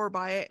swore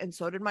by it, and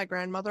so did my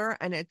grandmother.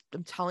 And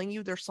I'm telling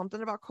you, there's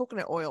something about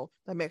coconut oil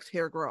that makes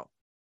hair grow.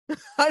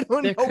 I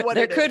don't know what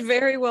it is. There could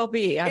very well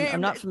be.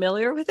 I'm not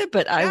familiar with it,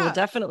 but I will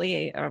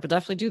definitely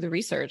do the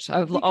research.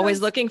 I'm always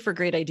looking for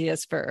great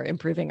ideas for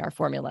improving our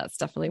formulas.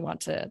 Definitely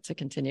want to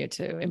continue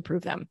to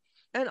improve them.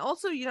 And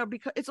also,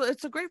 because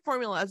it's a great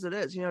formula as it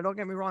is, don't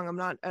get me wrong, I'm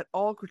not at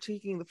all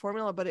critiquing the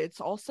formula, but it's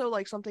also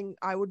like something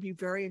I would be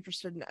very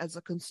interested in as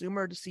a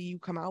consumer to see you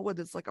come out with.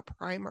 It's like a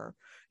primer,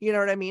 you know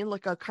what I mean?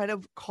 Like a kind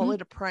of, call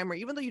it a primer,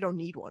 even though you don't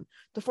need one.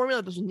 The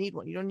formula doesn't need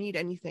one. You don't need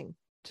anything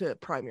to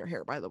prime your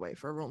hair, by the way,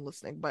 for everyone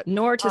listening, but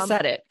nor to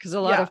set it, because a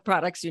lot of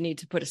products you need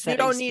to put a setting.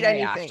 You don't need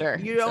anything. After.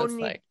 You don't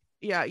need.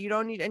 You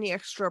don't need any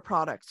extra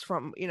products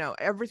from,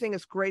 everything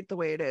is great the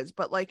way it is.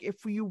 But like,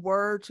 if you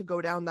were to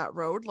go down that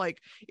road, like,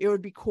 it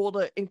would be cool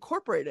to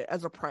incorporate it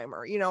as a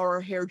primer, or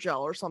a hair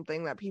gel or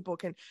something that people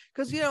can,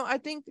 because, I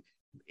think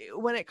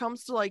when it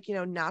comes to like,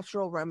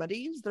 natural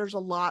remedies, there's a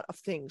lot of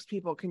things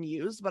people can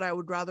use, but I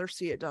would rather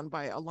see it done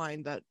by a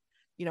line that,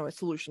 is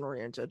solution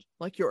oriented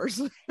like yours.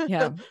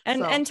 Yeah.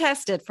 And So. and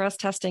tested. For us,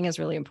 testing is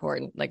really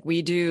important. Like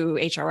we do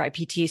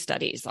HRIPT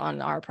studies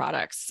on our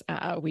products.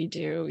 We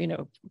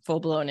do,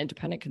 full-blown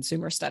independent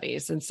consumer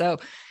studies. And so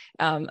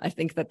I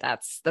think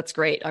that's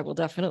great. I will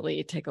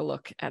definitely take a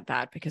look at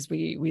that, because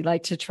we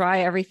like to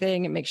try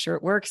everything and make sure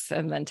it works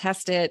and then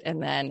test it.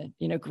 And then,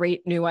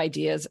 great new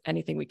ideas,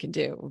 anything we can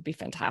do would be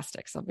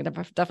fantastic. So I'm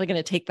definitely going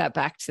to take that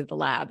back to the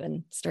lab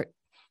and start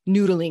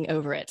noodling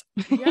over it.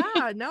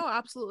 Yeah, no,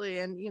 absolutely.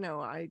 And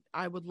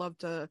I would love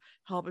to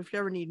help if you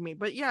ever need me.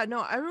 But yeah,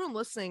 no, everyone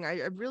listening, I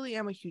really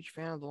am a huge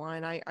fan of the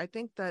line. I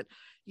think that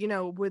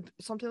with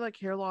something like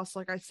hair loss,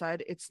 like I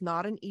said, it's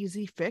not an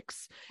easy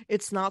fix.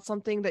 It's not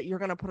something that you're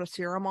going to put a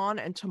serum on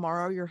and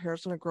tomorrow your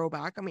hair's going to grow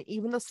back. I mean,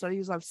 even the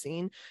studies I've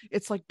seen,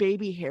 it's like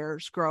baby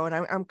hairs grow. And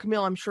I'm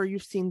Camille, I'm sure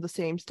you've seen the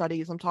same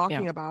studies I'm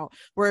talking about,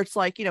 where it's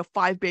like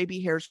 5 baby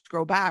hairs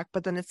grow back,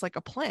 but then it's like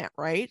a plant,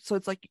 right? So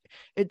it's like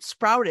it's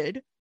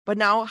sprouted. But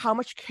now how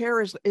much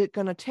care is it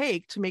going to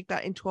take to make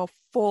that into a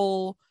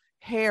full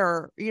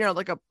hair,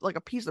 like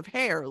a piece of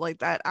hair like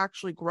that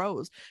actually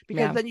grows?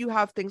 Because then you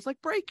have things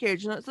like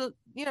breakage. And so,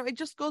 it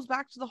just goes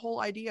back to the whole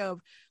idea of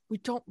we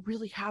don't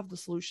really have the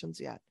solutions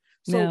yet.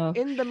 So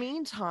in the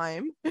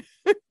meantime,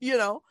 you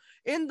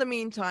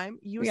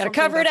got to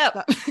cover it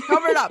up.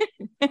 Cover it up.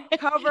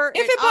 Cover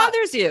if it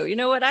bothers you. You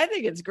know what? I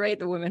think it's great,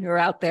 the women who are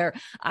out there.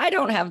 I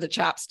don't have the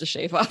chops to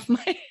shave off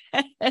my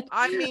head.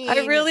 I mean,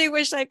 I really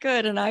wish I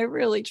could. And I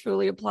really,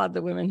 truly applaud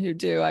the women who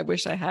do. I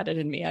wish I had it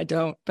in me. I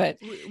don't. But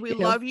we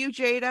love you,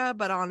 Jada.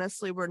 But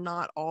honestly, we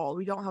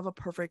don't have a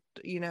perfect,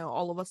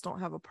 all of us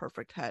don't have a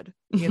perfect head,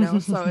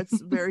 so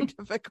it's very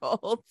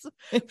difficult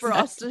for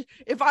us to,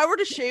 if I were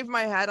to shave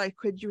my head, I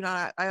could you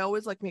not. I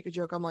always like make a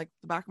joke. I'm like,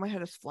 the back of my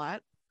head is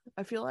flat,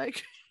 I feel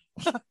like.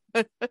 So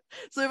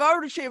if I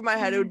were to shave my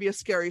head, it would be a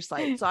scary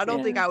sight. So I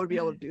don't think I would be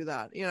able to do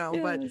that,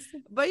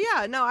 but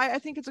yeah, no, I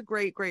think it's a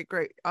great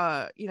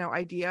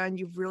idea, and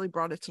you've really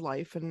brought it to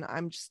life, and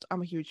I'm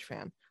a huge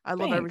fan. I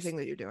love everything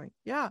that you're doing.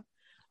 Yeah.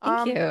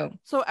 Thank you.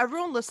 So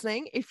everyone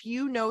listening, if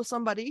you know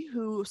somebody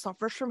who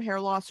suffers from hair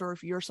loss, or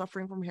if you're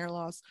suffering from hair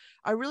loss,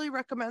 I really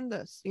recommend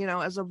this,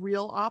 as a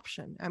real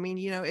option. I mean,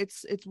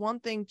 it's one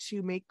thing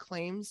to make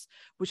claims,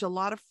 which a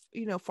lot of,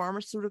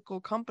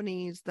 pharmaceutical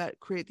companies that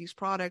create these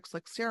products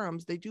like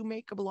serums, they do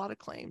make a lot of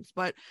claims,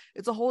 but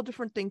it's a whole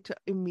different thing to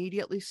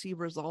immediately see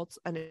results.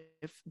 And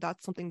if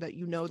that's something that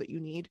that you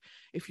need,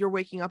 if you're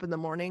waking up in the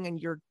morning and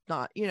you're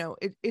not,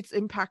 it's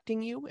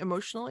impacting you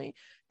emotionally,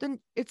 then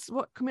it's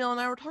what Camille and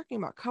I were talking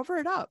about. Cover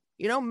it up,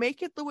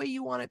 make it the way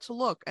you want it to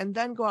look, and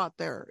then go out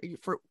there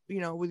for,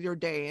 with your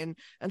day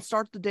and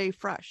start the day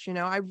fresh.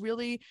 I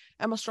really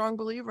am a strong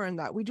believer in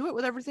that. We do it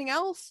with everything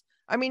else.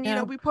 I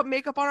mean, we put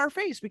makeup on our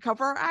face, we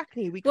cover our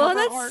acne, we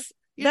cover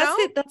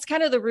that's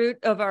kind of the root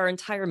of our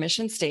entire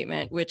mission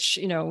statement, which,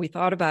 we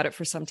thought about it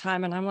for some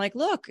time. And I'm like,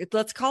 look,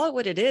 let's call it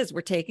what it is.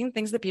 We're taking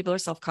things that people are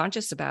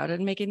self-conscious about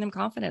and making them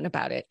confident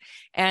about it.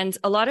 And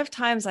a lot of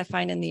times I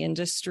find in the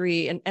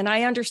industry, and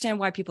I understand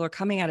why people are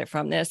coming at it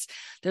from this,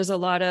 there's a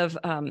lot of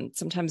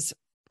sometimes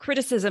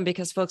criticism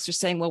because folks are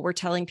saying, well, we're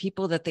telling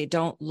people that they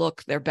don't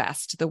look their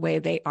best the way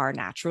they are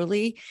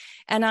naturally.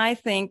 And I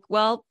think,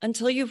 well,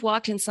 until you've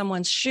walked in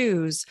someone's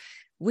shoes,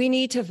 we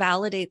need to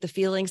validate the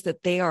feelings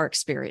that they are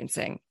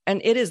experiencing.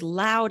 And it is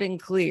loud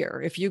and clear.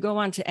 If you go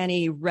onto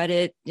any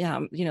Reddit,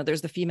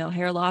 there's the female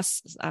hair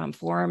loss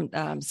forum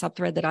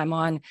subthread that I'm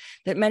on,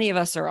 that many of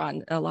us are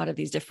on, a lot of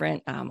these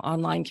different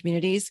online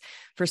communities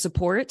for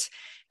support,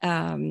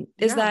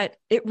 that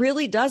it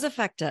really does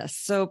affect us.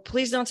 So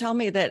please don't tell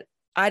me that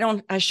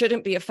I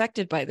shouldn't be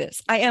affected by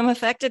this. I am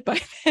affected by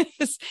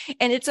this.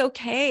 And it's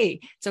okay.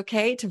 It's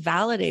okay to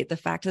validate the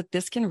fact that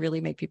this can really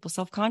make people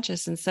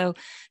self-conscious. And so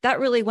that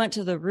really went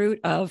to the root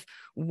of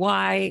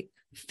why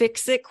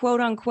fix it, quote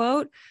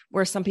unquote,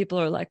 where some people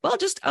are like, well,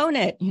 just own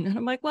it. And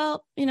I'm like,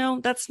 well,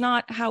 that's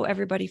not how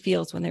everybody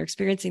feels when they're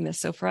experiencing this.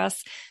 So for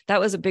us, that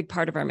was a big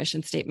part of our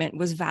mission statement,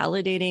 was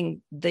validating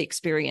the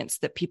experience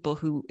that people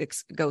who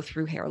go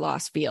through hair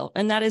loss feel.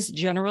 And that is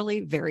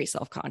generally very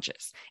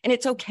self-conscious. And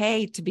it's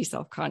okay to be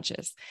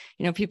self-conscious.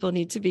 People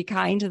need to be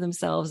kind to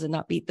themselves and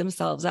not beat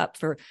themselves up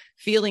for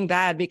feeling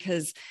bad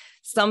because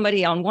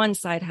somebody on one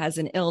side has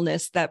an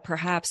illness that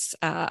perhaps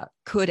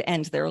could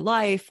end their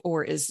life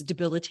or is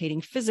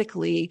debilitating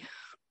physically.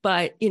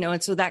 But,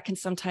 and so that can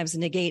sometimes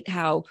negate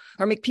or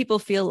make people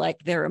feel like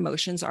their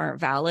emotions aren't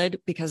valid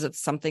because it's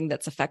something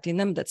that's affecting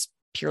them that's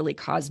purely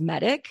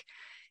cosmetic.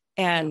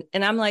 And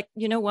I'm like,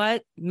 you know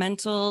what?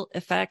 Mental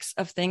effects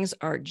of things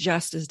are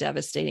just as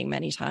devastating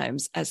many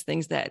times as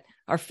things that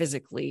are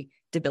physically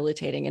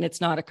debilitating. And it's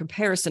not a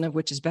comparison of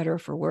which is better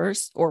for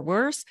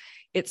worse.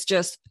 It's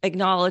just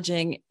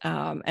acknowledging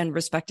and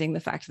respecting the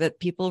fact that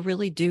people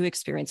really do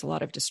experience a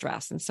lot of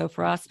distress. And so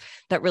for us,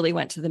 that really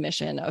went to the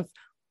mission of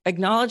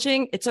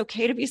acknowledging it's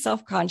okay to be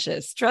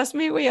self-conscious. Trust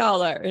me, we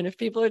all are. And if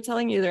people are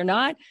telling you they're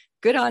not,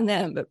 good on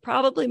them, but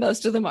probably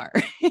most of them are.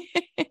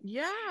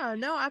 Yeah,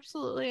 no,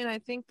 absolutely. And I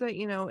think that,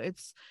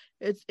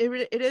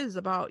 it is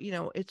about,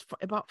 it's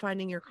about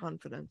finding your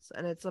confidence,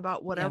 and it's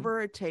about Yeah,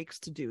 whatever it takes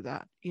to do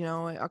that.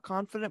 A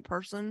confident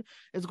person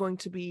is going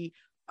to be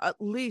at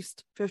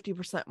least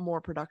 50% more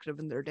productive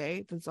in their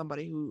day than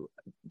somebody who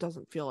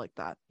doesn't feel like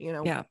that,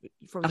 yeah,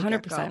 from the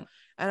get-go. 100%.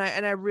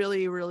 And I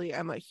really, really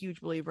am a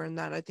huge believer in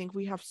that. I think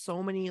we have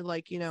so many,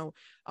 like,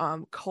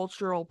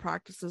 cultural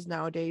practices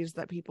nowadays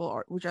that people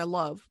are, which I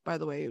love, by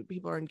the way,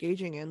 people are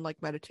engaging in,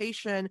 like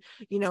meditation,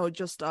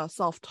 just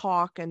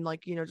self-talk, and,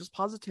 like, just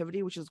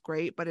positivity, which is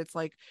great. But it's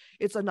like,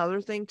 it's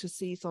another thing to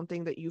see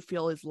something that you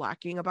feel is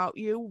lacking about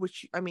you,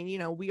 which, I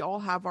mean, we all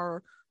have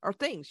our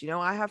things.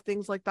 I have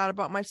things like that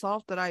about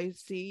myself that I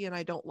see and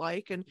I don't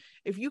like. And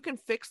if you can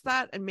fix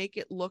that and make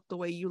it look the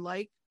way you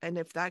like, and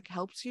if that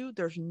helps you,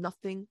 there's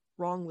nothing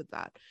wrong with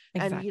that.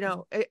 And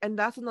Exactly. and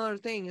that's another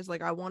thing, is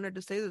like, I wanted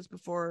to say this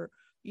before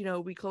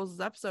we close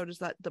this episode, is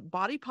that the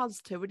body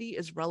positivity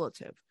is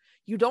relative.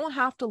 You don't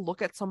have to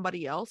look at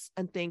somebody else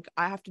and think,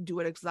 I have to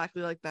do it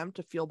exactly like them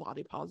to feel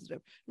body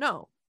positive.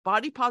 No,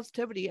 body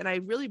positivity. And I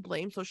really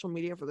blame social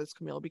media for this,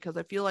 Camille, because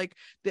I feel like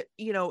that,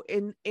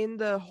 in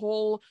the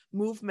whole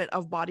movement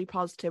of body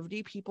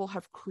positivity, people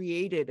have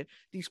created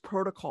these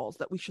protocols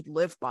that we should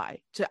live by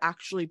to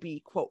actually be,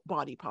 quote,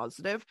 body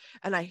positive.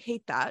 And I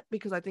hate that,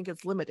 because I think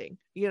it's limiting,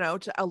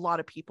 to a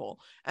lot of people.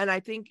 And I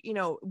think,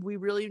 we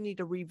really need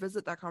to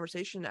revisit that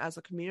conversation as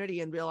a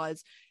community and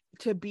realize,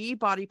 to be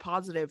body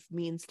positive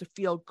means to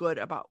feel good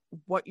about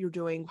what you're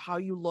doing, how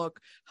you look,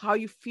 how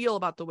you feel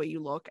about the way you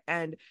look.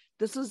 And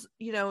this is,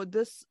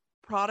 this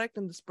product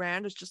and this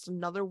brand is just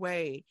another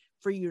way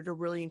for you to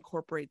really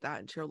incorporate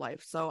that into your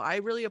life. So I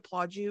really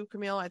applaud you,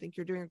 Camille. I think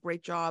you're doing a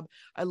great job.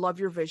 I love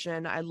your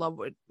vision. I love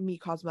what Me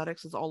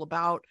Cosmetics is all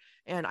about.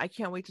 And I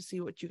can't wait to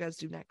see what you guys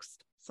do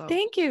next. So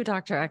Thank you,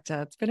 Dr.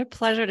 Ekta. It's been a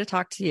pleasure to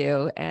talk to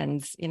you.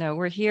 And,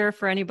 we're here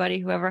for anybody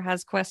who ever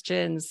has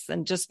questions.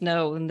 And just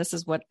know, and this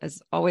is what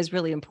is always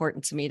really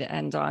important to me to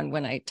end on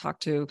when I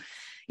talk to,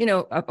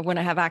 when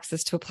I have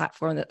access to a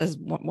platform that is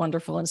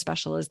wonderful and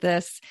special as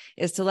this,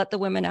 is to let the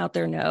women out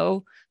there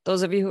know,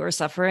 those of you who are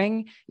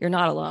suffering, you're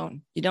not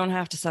alone. You don't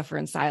have to suffer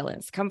in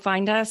silence. Come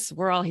find us.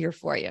 We're all here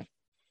for you.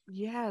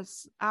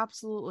 yes,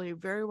 absolutely.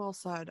 Very well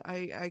said.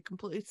 I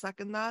completely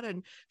second that.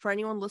 And for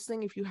anyone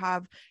listening, if you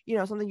have,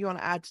 something you want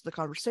to add to the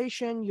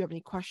conversation, you have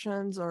any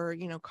questions or,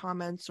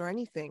 comments or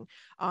anything,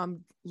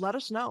 let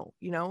us know,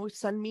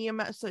 send me a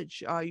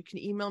message. You can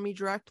email me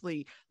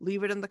directly,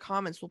 leave it in the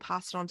comments. We'll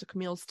pass it on to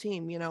Camille's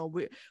team.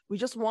 We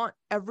just want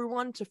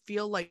everyone to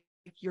feel like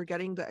you're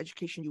getting the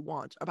education you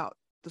want about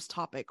this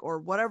topic or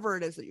whatever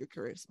it is that you're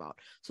curious about.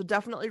 So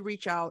definitely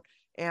reach out.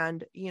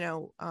 And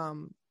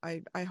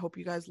I hope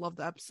you guys loved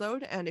the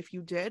episode, and if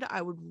you did,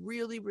 I would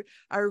really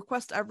I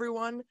request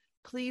everyone,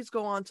 please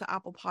go on to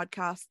Apple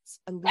Podcasts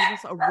and leave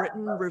us a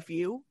written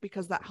review,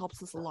 because that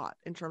helps us a lot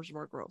in terms of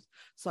our growth.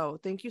 So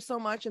thank you so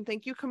much, and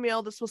thank you,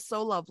 Camille. This was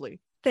so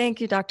lovely.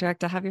 Thank you, Dr.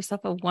 Ekta. Have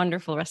yourself a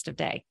wonderful rest of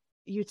day.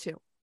 You too.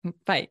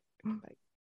 Bye. Bye.